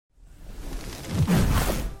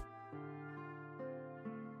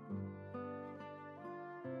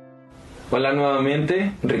Hola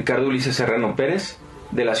nuevamente, Ricardo Serrano Pérez,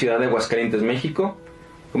 de la ciudad de Aguascalientes, México.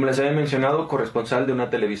 Como les había mencionado, corresponsal de una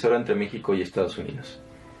televisora entre México y Estados Unidos.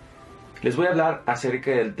 Les voy a hablar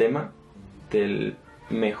acerca del tema del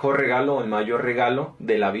mejor regalo o el mayor regalo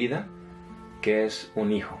de la vida, que es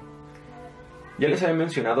un hijo. Ya les había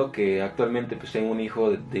mencionado que actualmente pues tengo un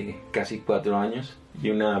hijo de casi 4 años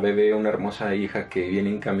y una bebé, una hermosa hija que viene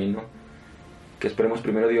en camino, que esperemos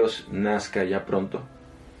primero Dios nazca ya pronto.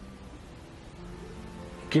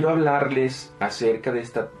 Quiero hablarles acerca de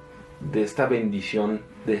esta bendición,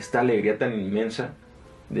 de esta alegría tan inmensa,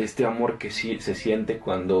 de este amor que sí se siente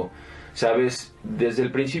cuando sabes, desde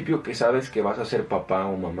el principio que sabes que vas a ser papá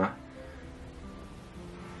o mamá.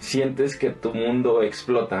 Sientes que tu mundo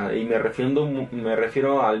explota, y me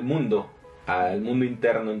refiero al mundo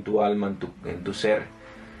interno, en tu alma, en tu ser.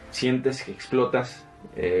 Sientes que explotas,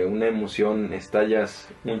 una emoción, estallas,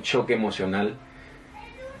 un choque emocional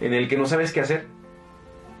en el que no sabes qué hacer.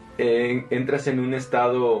 Entras en un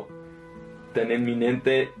estado tan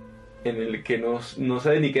inminente en el que no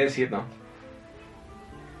sabes ni qué decir, ¿no?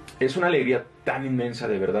 Es una alegría tan inmensa,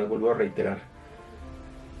 de verdad, vuelvo a reiterar.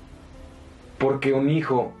 Porque un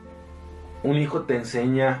hijo te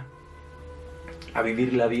enseña a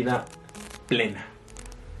vivir la vida plena.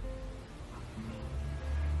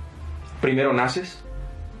 Primero naces,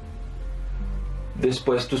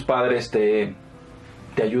 después tus padres te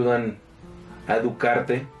ayudan a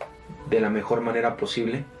educarte de la mejor manera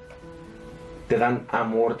posible. Te dan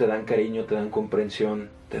amor, te dan cariño, te dan comprensión,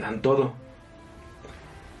 te dan todo.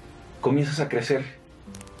 Comienzas a crecer,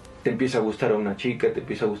 te empieza a gustar a una chica, te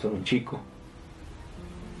empieza a gustar un chico.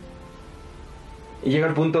 Y llega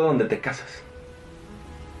el punto donde te casas.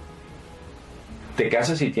 Te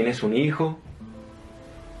casas y tienes un hijo.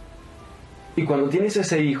 Y cuando tienes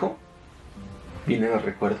ese hijo, vienen los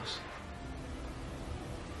recuerdos.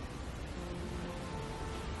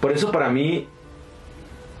 Por eso para mí,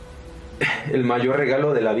 el mayor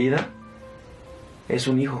regalo de la vida es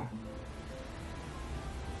un hijo.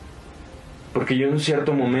 Porque yo en un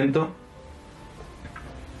cierto momento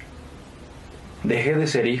dejé de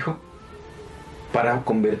ser hijo para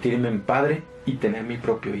convertirme en padre y tener mi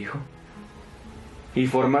propio hijo. Y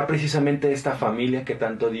formar precisamente esta familia que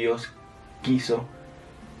tanto Dios quiso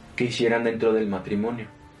que hicieran dentro del matrimonio.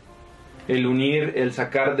 El unir, el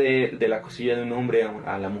sacar de la costilla de un hombre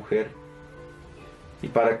a la mujer. Y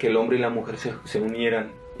para que el hombre y la mujer se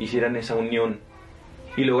unieran, hicieran esa unión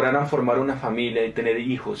y lograran formar una familia y tener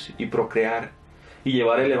hijos y procrear y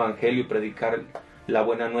llevar el evangelio y predicar la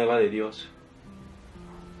buena nueva de Dios.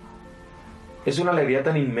 Es una alegría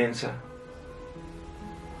tan inmensa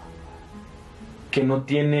que no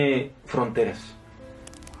tiene fronteras.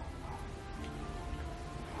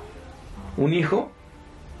 Un hijo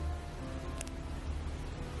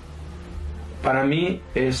para mí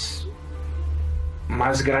es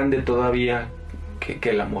más grande todavía que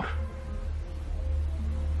el amor.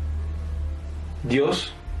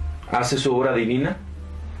 Dios hace su obra divina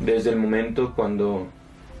desde el momento cuando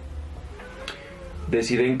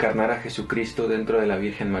decide encarnar a Jesucristo dentro de la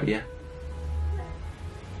Virgen María,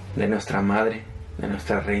 de nuestra Madre, de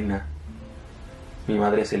nuestra Reina, mi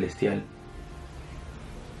Madre Celestial.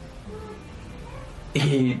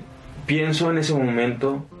 Y pienso en ese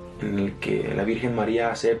momento en el que la Virgen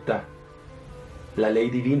María acepta la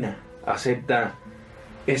ley divina, acepta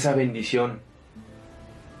esa bendición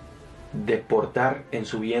de portar en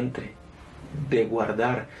su vientre, de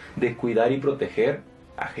guardar, de cuidar y proteger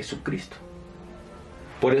a Jesucristo.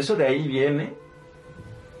 Por eso de ahí viene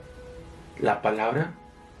la palabra,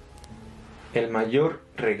 el mayor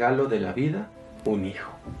regalo de la vida, un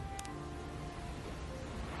hijo.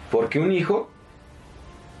 Porque un hijo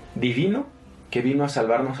divino que vino a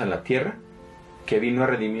salvarnos a la tierra, que vino a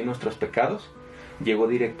redimir nuestros pecados, llegó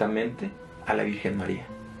directamente a la Virgen María.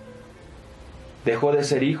 Dejó de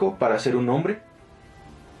ser hijo para ser un hombre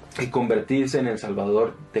y convertirse en el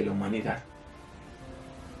Salvador de la humanidad.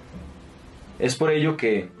 Es por ello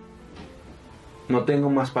que no tengo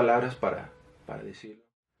más palabras para decirlo.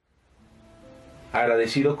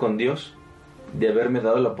 Agradecido con Dios de haberme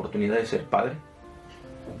dado la oportunidad de ser padre,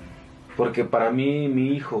 porque para mí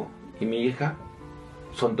mi hijo y mi hija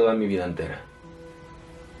son toda mi vida entera.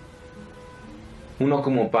 Uno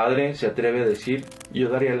como padre se atreve a decir: yo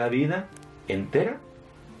daría la vida entera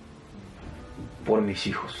por mis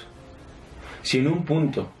hijos. Si en un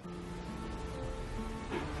punto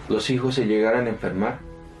los hijos se llegaran a enfermar,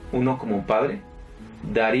 uno como padre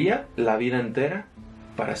daría la vida entera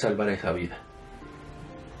para salvar esa vida.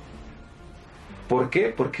 ¿Por qué?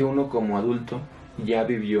 Porque uno como adulto ya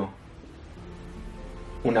vivió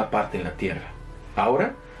una parte en la tierra.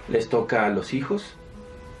 Ahora les toca a los hijos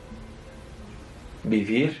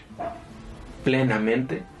vivir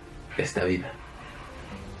plenamente esta vida.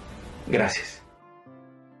 Gracias.